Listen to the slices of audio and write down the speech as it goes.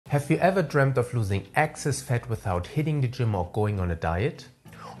Have you ever dreamt of losing excess fat without hitting the gym or going on a diet?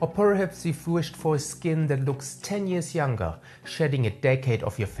 Or perhaps you've wished for a skin that looks 10 years younger, shedding a decade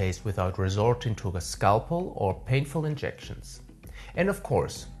off your face without resorting to a scalpel or painful injections. And of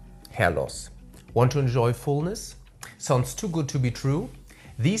course, hair loss. Want to enjoy fullness? Sounds too good to be true?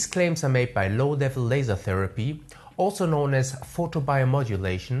 These claims are made by low-level laser therapy, also known as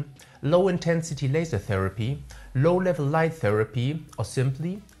photobiomodulation, low-intensity laser therapy, low-level light therapy, or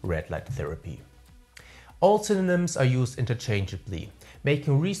simply red light therapy. All synonyms are used interchangeably,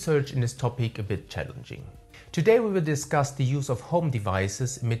 making research in this topic a bit challenging. Today we will discuss the use of home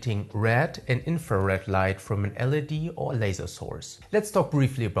devices emitting red and infrared light from an LED or laser source. Let's talk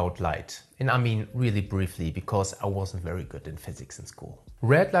briefly about light. And I mean really briefly, because I wasn't very good in physics in school.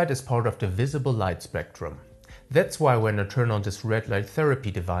 Red light is part of the visible light spectrum. That's why when I turn on this red light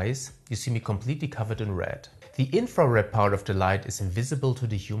therapy device, you see me completely covered in red. The infrared part of the light is invisible to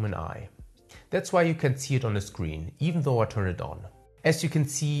the human eye. That's why you can see it on the screen, even though I turn it on. As you can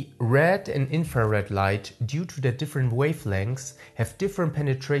see, red and infrared light, due to their different wavelengths, have different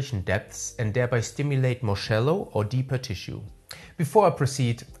penetration depths and thereby stimulate more shallow or deeper tissue. Before I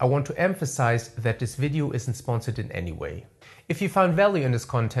proceed, I want to emphasize that this video isn't sponsored in any way. If you found value in this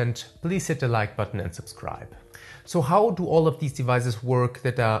content, please hit the like button and subscribe. So how do all of these devices work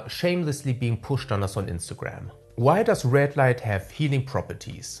that are shamelessly being pushed on us on Instagram? Why does red light have healing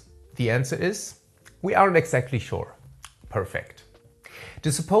properties? The answer is, we aren't exactly sure. Perfect.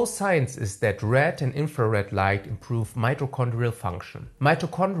 The supposed science is that red and infrared light improve mitochondrial function.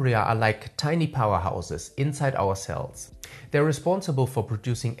 Mitochondria are like tiny powerhouses inside our cells. They're responsible for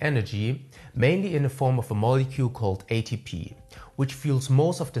producing energy, mainly in the form of a molecule called ATP, which fuels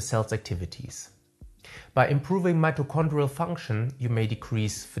most of the cell's activities. By improving mitochondrial function, you may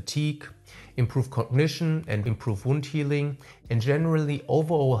decrease fatigue, improve cognition and improve wound healing, and generally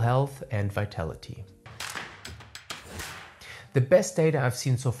overall health and vitality. The best data I've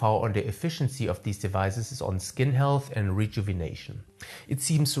seen so far on the efficiency of these devices is on skin health and rejuvenation. It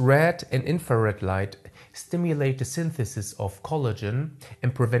seems red and infrared light stimulate the synthesis of collagen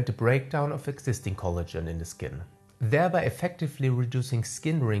and prevent the breakdown of existing collagen in the skin, thereby effectively reducing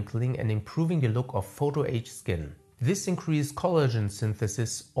skin wrinkling and improving the look of photo-aged skin. This increased collagen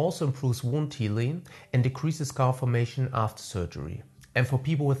synthesis also improves wound healing and decreases scar formation after surgery. And for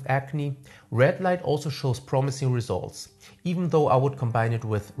people with acne, red light also shows promising results, even though I would combine it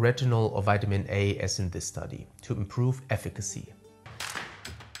with retinol or vitamin A as in this study, to improve efficacy.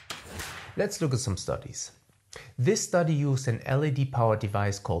 Let's look at some studies. This study used an LED-powered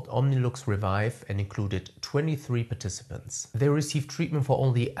device called Omnilux Revive and included 23 participants. They received treatment for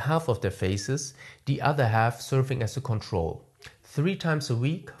only half of their faces, the other half serving as a control, 3 times a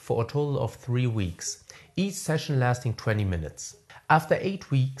week for a total of 3 weeks, each session lasting 20 minutes. After 8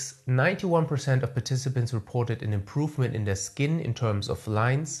 weeks, 91% of participants reported an improvement in their skin in terms of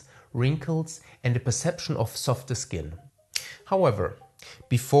lines, wrinkles, and the perception of softer skin. However,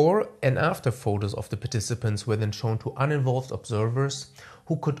 before and after photos of the participants were then shown to uninvolved observers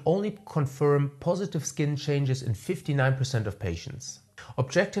who could only confirm positive skin changes in 59% of patients.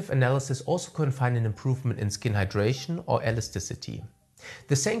 Objective analysis also couldn't find an improvement in skin hydration or elasticity.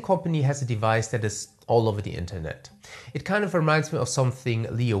 The same company has a device that is all over the internet. It kind of reminds me of something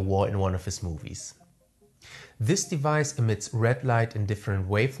Leo wore in one of his movies. This device emits red light in different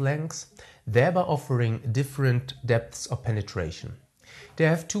wavelengths, thereby offering different depths of penetration. They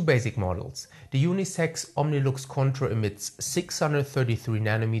have 2 basic models. The unisex Omnilux Contour emits 633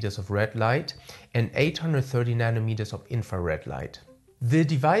 nanometers of red light and 830 nanometers of infrared light. The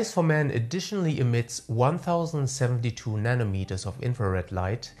device for men additionally emits 1072 nanometers of infrared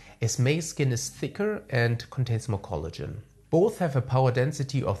light, as male skin is thicker and contains more collagen. Both have a power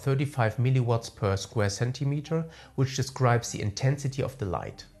density of 35 milliwatts per square centimeter, which describes the intensity of the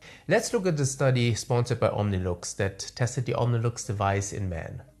light. Let's look at the study sponsored by Omnilux that tested the Omnilux device in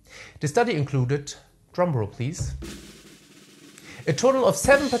men. The study included, drumroll please, a total of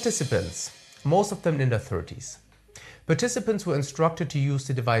 7 participants, most of them in their 30s. Participants were instructed to use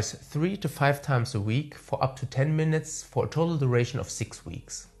the device 3 to 5 times a week for up to 10 minutes for a total duration of 6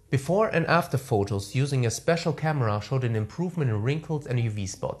 weeks. Before and after photos using a special camera showed an improvement in wrinkles and UV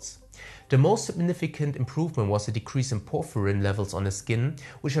spots. The most significant improvement was a decrease in porphyrin levels on the skin,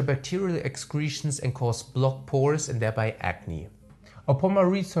 which are bacterial excretions and cause blocked pores and thereby acne. Upon my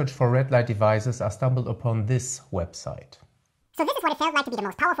research for red light devices, I stumbled upon this website. So this is what it felt like to be the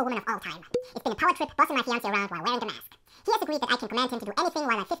most powerful woman of all time. It's been a power trip bossing my fiancé around while wearing the mask. He has agreed that I can command him to do anything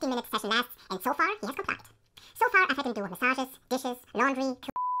while a 15-minute session lasts, and so far, he has complied. So far, I've had him do massages, dishes, laundry...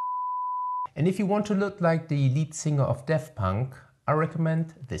 And if you want to look like the lead singer of Daft Punk, I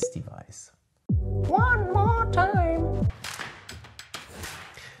recommend this device. One more time!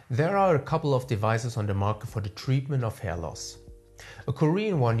 There are a couple of devices on the market for the treatment of hair loss. A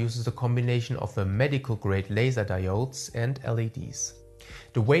Korean one uses a combination of a medical-grade laser diodes and LEDs.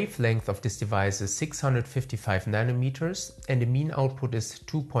 The wavelength of this device is 655 nanometers and the mean output is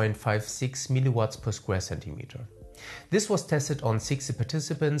 2.56 milliwatts per square centimeter. This was tested on 60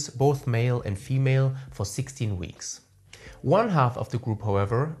 participants, both male and female, for 16 weeks. One half of the group,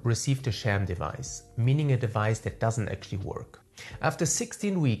 however, received a sham device, meaning a device that doesn't actually work. After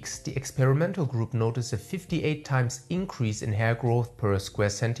 16 weeks, the experimental group noticed a 58 times increase in hair growth per square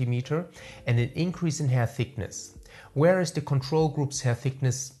centimeter and an increase in hair thickness, whereas the control group's hair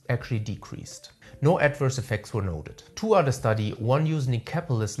thickness actually decreased. No adverse effects were noted. Two other studies, one using a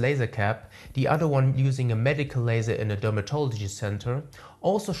capillary's laser cap, the other one using a medical laser in a dermatology center,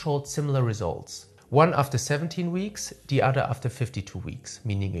 also showed similar results. One after 17 weeks, the other after 52 weeks,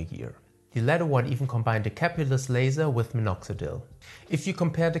 meaning a year. The latter one even combined the capillary's laser with minoxidil. If you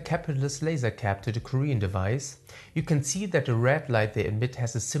compare the capillary's laser cap to the Korean device, you can see that the red light they emit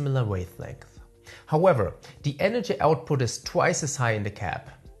has a similar wavelength. However, the energy output is twice as high in the cap.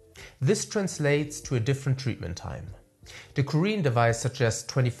 This translates to a different treatment time. The Korean device suggests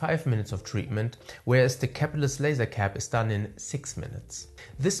 25 minutes of treatment, whereas the capillary's laser cap is done in 6 minutes.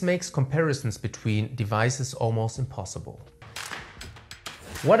 This makes comparisons between devices almost impossible.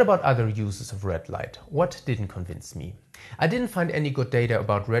 What about other uses of red light? What didn't convince me? I didn't find any good data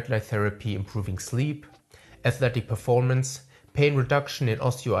about red light therapy improving sleep, athletic performance, pain reduction in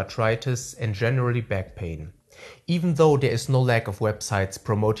osteoarthritis, and generally back pain, even though there is no lack of websites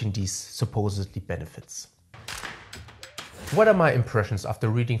promoting these supposedly benefits. What are my impressions after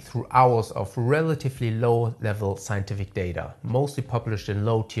reading through hours of relatively low-level scientific data, mostly published in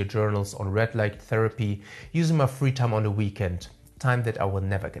low-tier journals on red light therapy, using my free time on the weekend, time that I will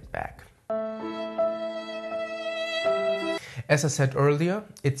never get back? As I said earlier,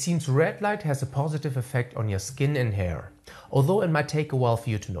 it seems red light has a positive effect on your skin and hair, although it might take a while for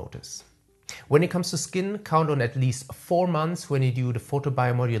you to notice. When it comes to skin, count on at least 4 months when you do the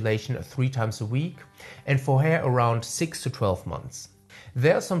photobiomodulation 3 times a week, and for hair around 6 to 12 months.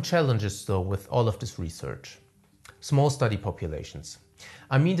 There are some challenges though with all of this research. Small study populations.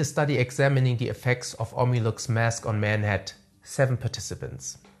 I mean the study examining the effects of Omnilux mask on men had 7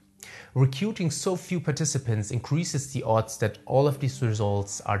 participants. Recruiting so few participants increases the odds that all of these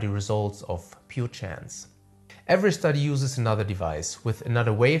results are the results of pure chance. Every study uses another device, with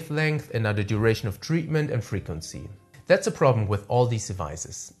another wavelength, another duration of treatment and frequency. That's a problem with all these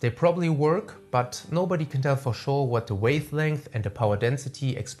devices. They probably work, but nobody can tell for sure what the wavelength and the power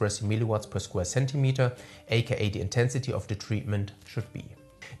density expressed in milliwatts per square centimeter, aka the intensity of the treatment, should be.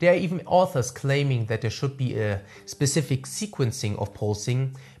 There are even authors claiming that there should be a specific sequencing of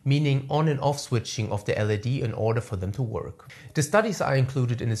pulsing, meaning on and off switching of the LED in order for them to work. The studies I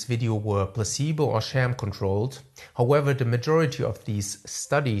included in this video were placebo or sham controlled. However, the majority of these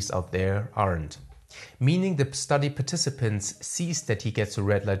studies out there aren't, meaning the study participants sees that he gets a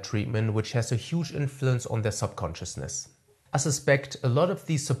red light treatment, which has a huge influence on their subconsciousness. I suspect a lot of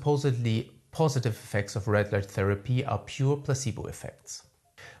these supposedly positive effects of red light therapy are pure placebo effects.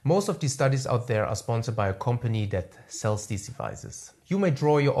 Most of these studies out there are sponsored by a company that sells these devices. You may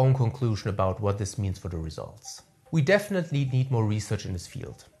draw your own conclusion about what this means for the results. We definitely need more research in this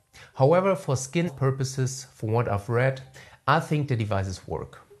field. However, for skin purposes, from what I've read, I think the devices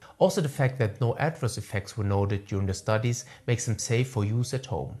work. Also, the fact that no adverse effects were noted during the studies makes them safe for use at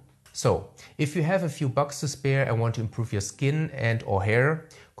home. So, if you have a few bucks to spare and want to improve your skin and or hair,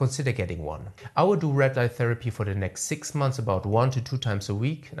 consider getting one. I will do red light therapy for the next 6 months about 1 to 2 times a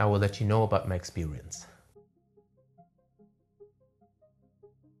week, and I will let you know about my experience.